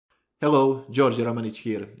Hello, George Ramanic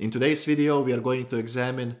here. In today's video we are going to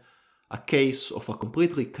examine a case of a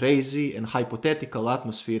completely crazy and hypothetical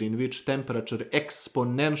atmosphere in which temperature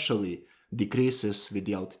exponentially decreases with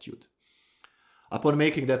the altitude. Upon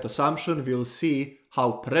making that assumption, we'll see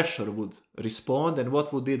how pressure would respond and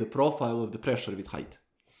what would be the profile of the pressure with height.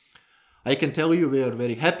 I can tell you we are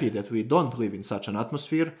very happy that we don't live in such an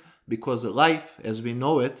atmosphere, because life as we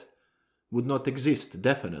know it would not exist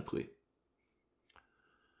definitely.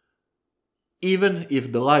 Even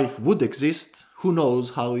if the life would exist, who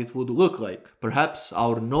knows how it would look like. Perhaps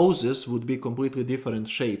our noses would be completely different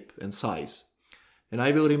shape and size. And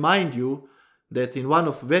I will remind you that in one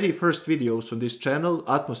of very first videos on this channel,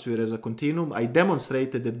 Atmosphere as a Continuum, I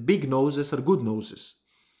demonstrated that big noses are good noses.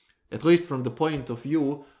 At least from the point of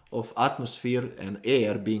view of atmosphere and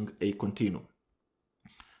air being a continuum.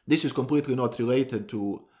 This is completely not related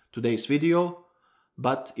to today's video,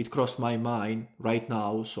 but it crossed my mind right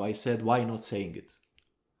now, so I said, why not saying it?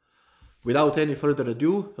 Without any further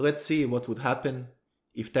ado, let's see what would happen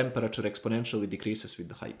if temperature exponentially decreases with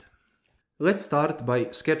the height. Let's start by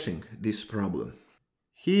sketching this problem.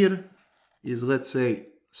 Here is, let's say,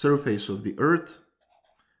 surface of the Earth,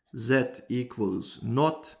 Z equals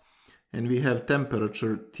naught, and we have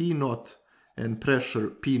temperature T naught and pressure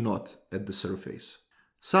P naught at the surface.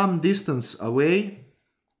 Some distance away,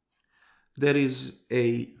 there is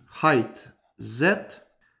a height Z,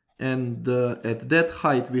 and at that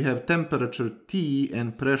height we have temperature T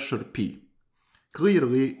and pressure P.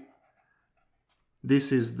 Clearly,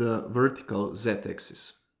 this is the vertical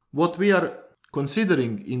Z-axis. What we are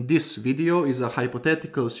considering in this video is a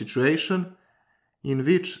hypothetical situation in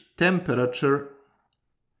which temperature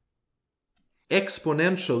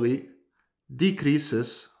exponentially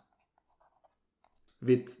decreases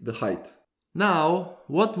with the height. Now,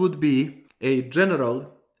 what would be a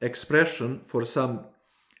general expression for some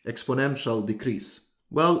exponential decrease?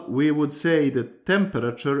 Well, we would say that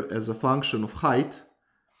temperature as a function of height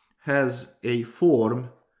has a form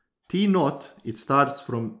T naught, it starts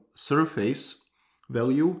from surface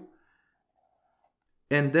value,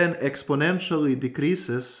 and then exponentially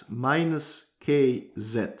decreases minus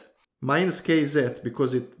kz. Minus kz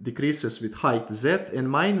because it decreases with height z, and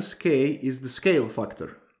minus k is the scale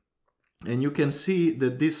factor. And you can see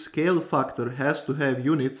that this scale factor has to have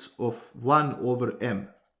units of 1 over m,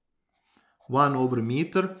 1 over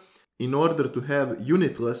meter, in order to have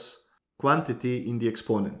unitless quantity in the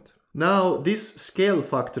exponent. Now, this scale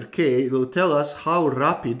factor k will tell us how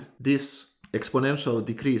rapid this exponential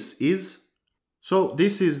decrease is. So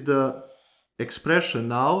this is the expression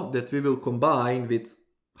now that we will combine with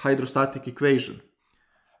hydrostatic equation.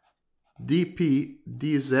 dp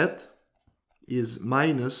dz is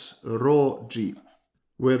minus rho g,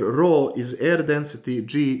 where rho is air density,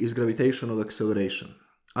 g is gravitational acceleration.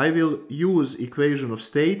 I will use equation of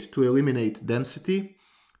state to eliminate density.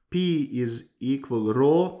 P is equal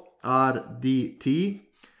rho r dt,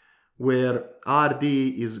 where rd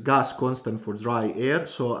is gas constant for dry air,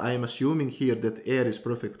 so I am assuming here that air is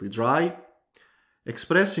perfectly dry.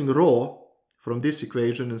 Expressing rho from this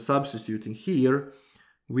equation and substituting here,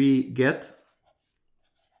 we get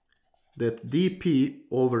that dp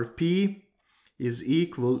over p is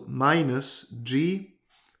equal minus g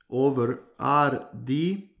over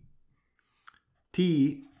rd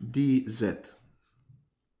t dz.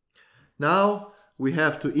 Now we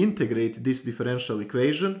have to integrate this differential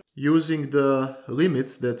equation using the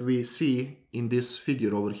limits that we see in this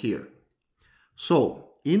figure over here. So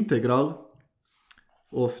integral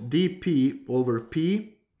of dp over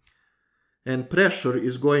p, and pressure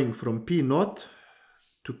is going from P naught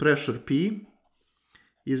to pressure P,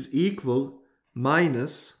 is equal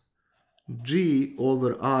minus G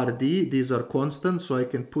over RD. These are constants, so I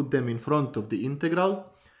can put them in front of the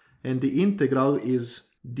integral. And the integral is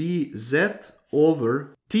dz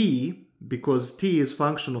over T, because T is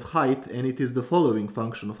function of height, and it is the following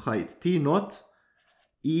function of height. T naught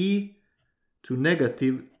e to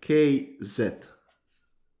negative kz.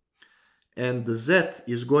 And the z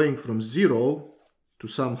is going from 0 to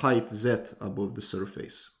some height z above the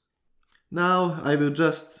surface. Now I will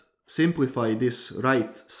just simplify this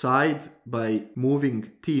right side by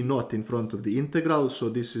moving T naught in front of the integral, so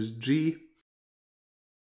this is g.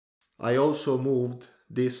 I also moved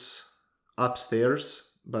this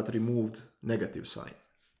upstairs but removed negative sign.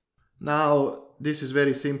 Now this is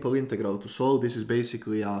very simple integral to solve. This is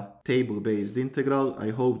basically a table-based integral. I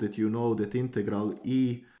hope that you know that integral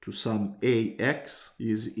e to some ax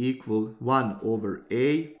is equal 1 over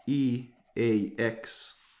a e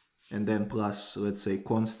ax, and then plus, let's say,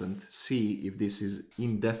 constant c if this is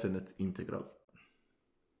indefinite integral.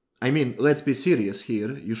 I mean, let's be serious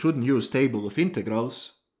here. You shouldn't use table of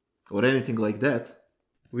integrals or anything like that.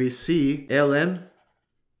 We see ln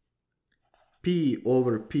p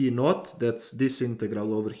over p naught, that's this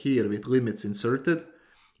integral over here with limits inserted,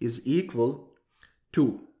 is equal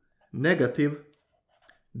to negative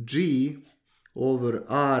g over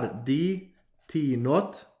r d t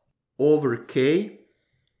naught over k,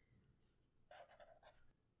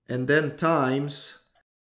 and then times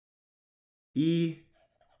e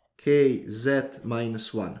kz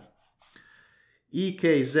minus 1.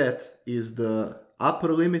 ekz is the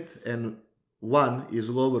upper limit and 1 is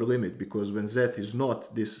lower limit, because when z is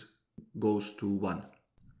not, this goes to 1.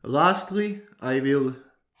 Lastly, I will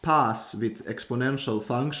pass with exponential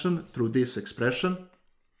function through this expression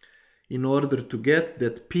in order to get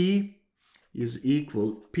that p is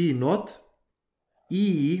equal p naught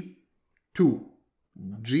e to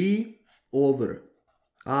g over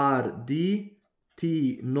r d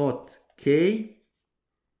t naught k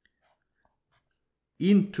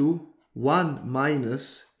into 1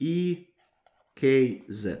 minus e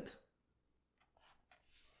kz.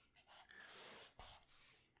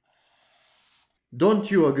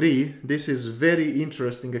 Don't you agree? This is a very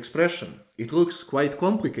interesting expression. It looks quite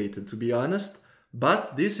complicated, to be honest,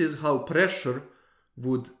 but this is how pressure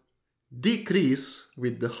would decrease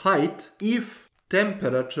with the height if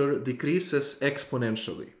temperature decreases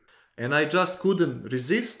exponentially. And I just couldn't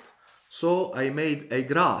resist, so I made a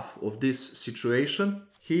graph of this situation.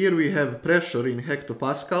 Here we have pressure in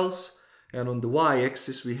hectopascals, and on the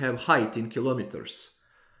y-axis we have height in kilometers.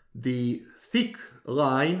 The thick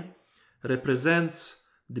line represents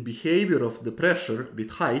the behavior of the pressure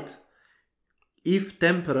with height if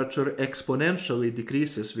temperature exponentially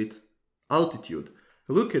decreases with altitude.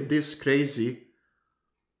 Look at this crazy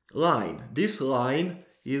line. This line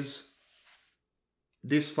is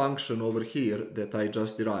this function over here that I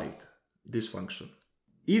just derived, this function.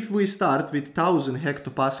 If we start with 1000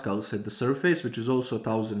 hectopascals at the surface, which is also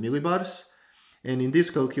 1000 millibars, and in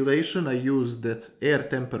this calculation I use that air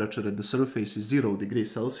temperature at the surface is 0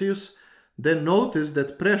 degrees Celsius, then notice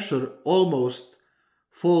that pressure almost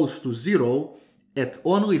falls to 0 at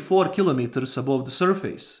only 4 kilometers above the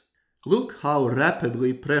surface. Look how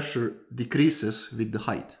rapidly pressure decreases with the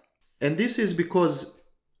height. And this is because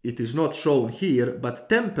it is not shown here, but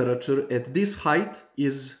temperature at this height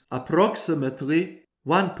is approximately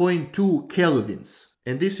 1.2 kelvins.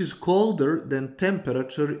 And this is colder than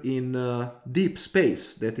temperature in deep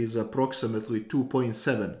space, that is approximately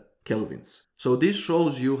 2.7 kelvins. So this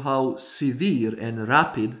shows you how severe and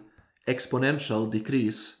rapid exponential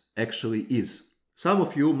decrease actually is. Some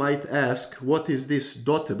of you might ask, what is this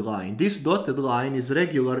dotted line? This dotted line is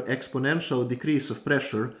regular exponential decrease of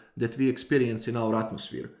pressure that we experience in our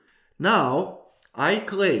atmosphere. Now, I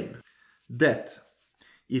claim that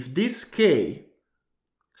if this k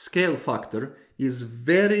scale factor is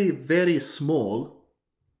very, very small,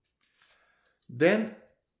 then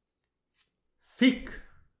thick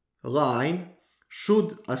line should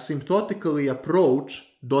asymptotically approach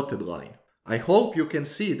dotted line. I hope you can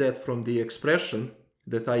see that from the expression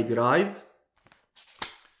that I derived,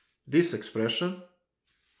 this expression.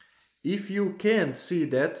 If you can't see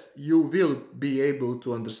that, you will be able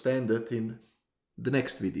to understand it in the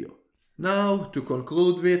next video. Now, to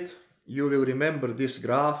conclude with, you will remember this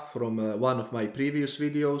graph from one of my previous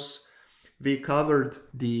videos. We covered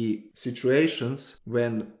the situations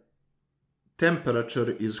when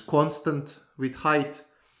temperature is constant with height,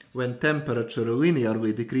 when temperature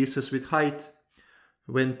linearly decreases with height,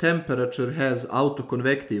 when temperature has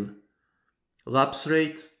autoconvective lapse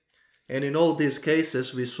rate, and in all these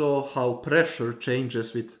cases we saw how pressure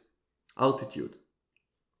changes with altitude.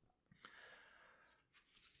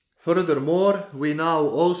 Furthermore, we now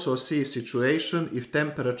also see a situation if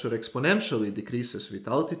temperature exponentially decreases with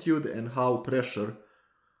altitude and how pressure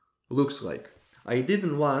looks like. I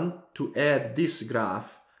didn't want to add this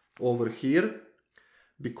graph over here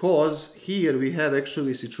because here we have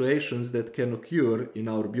actually situations that can occur in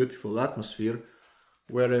our beautiful atmosphere,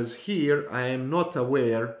 whereas here I am not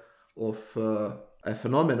aware of a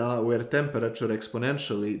phenomena where temperature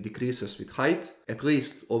exponentially decreases with height, at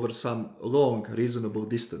least over some long, reasonable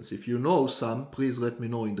distance. If you know some, please let me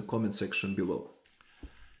know in the comment section below.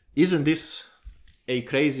 Isn't this a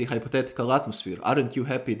crazy hypothetical atmosphere? Aren't you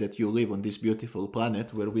happy that you live on this beautiful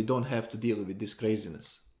planet where we don't have to deal with this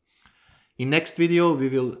craziness? In next video, we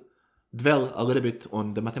will dwell a little bit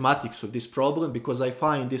on the mathematics of this problem because I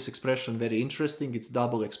find this expression very interesting. It's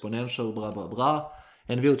double exponential, blah, blah, blah.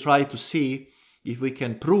 And we'll try to see if we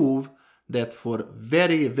can prove that for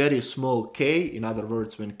very, very small k, in other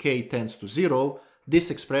words, when k tends to 0, this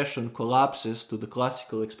expression collapses to the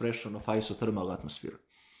classical expression of isothermal atmosphere.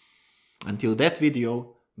 Until that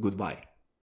video, goodbye.